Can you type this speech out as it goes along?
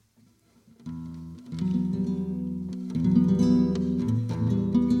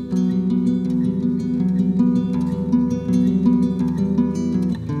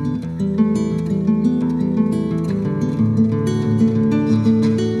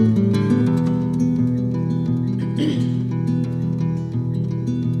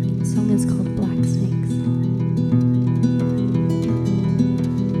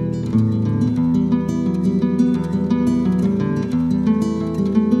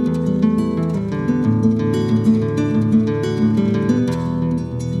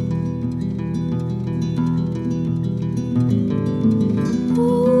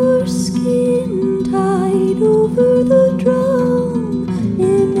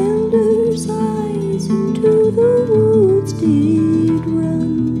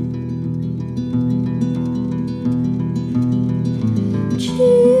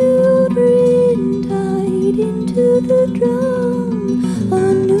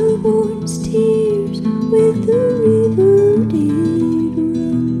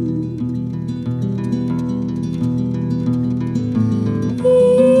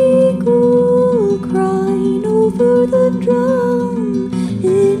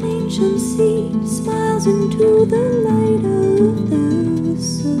stars into the light of the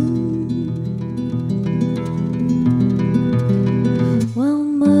sun. While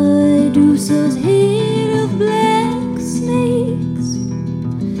Medusa's head of black snakes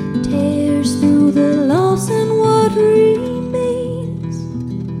tears through the loss and what remains,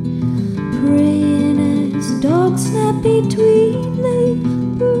 praying as dogs snap between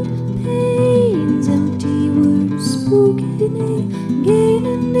labor pains, empty words spoken again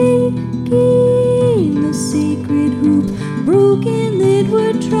and again, the sacred hoop broken that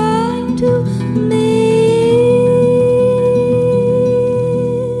we're trying to mend.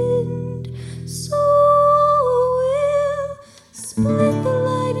 So we'll split the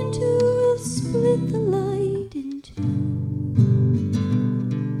light in two, we'll split the light in two.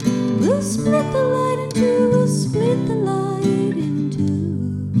 We'll split the light in two, we'll split the light in two.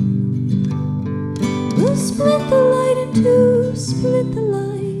 We'll split the light in two, split the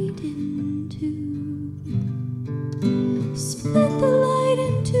light in two. Split the light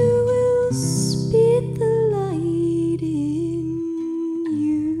in two, we'll split the light in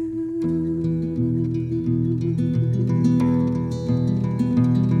you.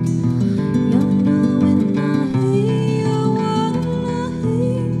 Yonder when I hear wanna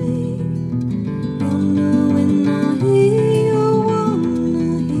hear me. Yonder when I hear wanna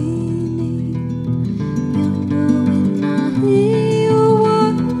hear me. Yonder when I hear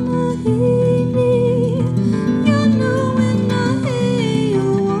wanna hear me. Yonder when I hear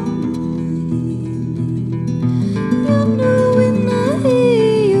wanna hear me. Yonder when I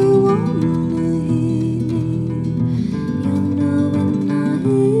hear wanna hear me. Yonder when I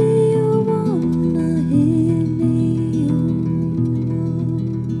hear wanna hear me.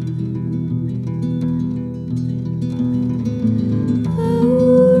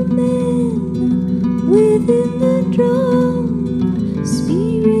 Our men within the drum,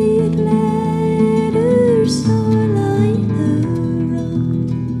 spirit ladders are like the rock.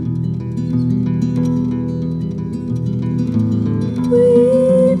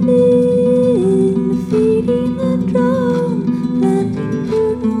 Women feeding the drum, planting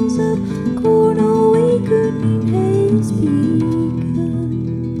kernels of corn, awakening has begun.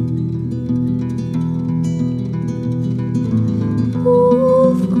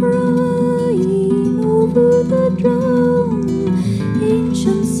 Wolf crying over the drum,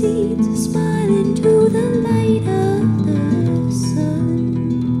 ancient seeds smiling to the light of the sun.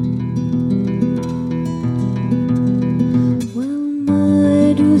 Well,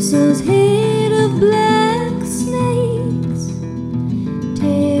 Medusa's head of black snakes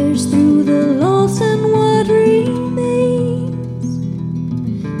tears through the loss and what remains,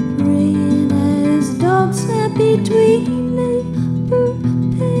 praying as dogs snap between labor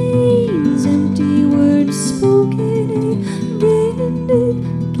pains, empty words spoken again and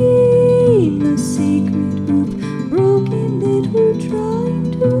again, the sacred hoop broken that we're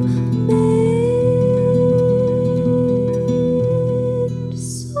trying to mend.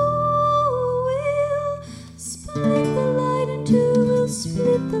 So we'll split the light in two, we'll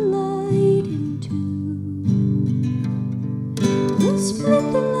split the light in two. We'll split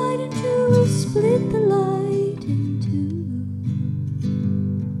the light in two, we'll split the light in two.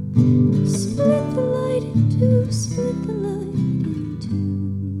 Split the light in two, split the light in two.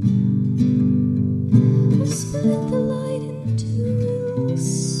 We'll split the light in two, we'll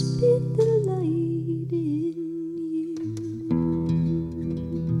split the light in you.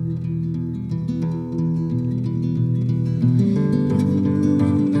 Yonder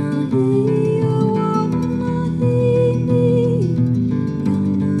when I hear wanna hear me.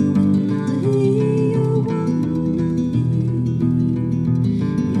 Yonder when I hear wanna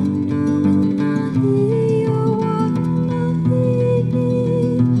hear me.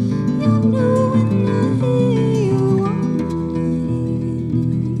 Yonder when I hear wanna hear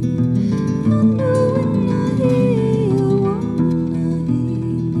me. Yonder when I hear wanna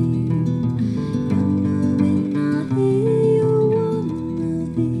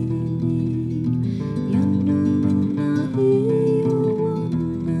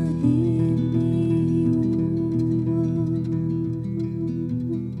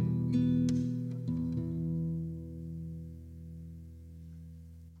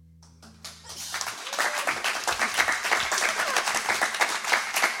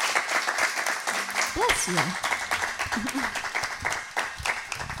Bless you.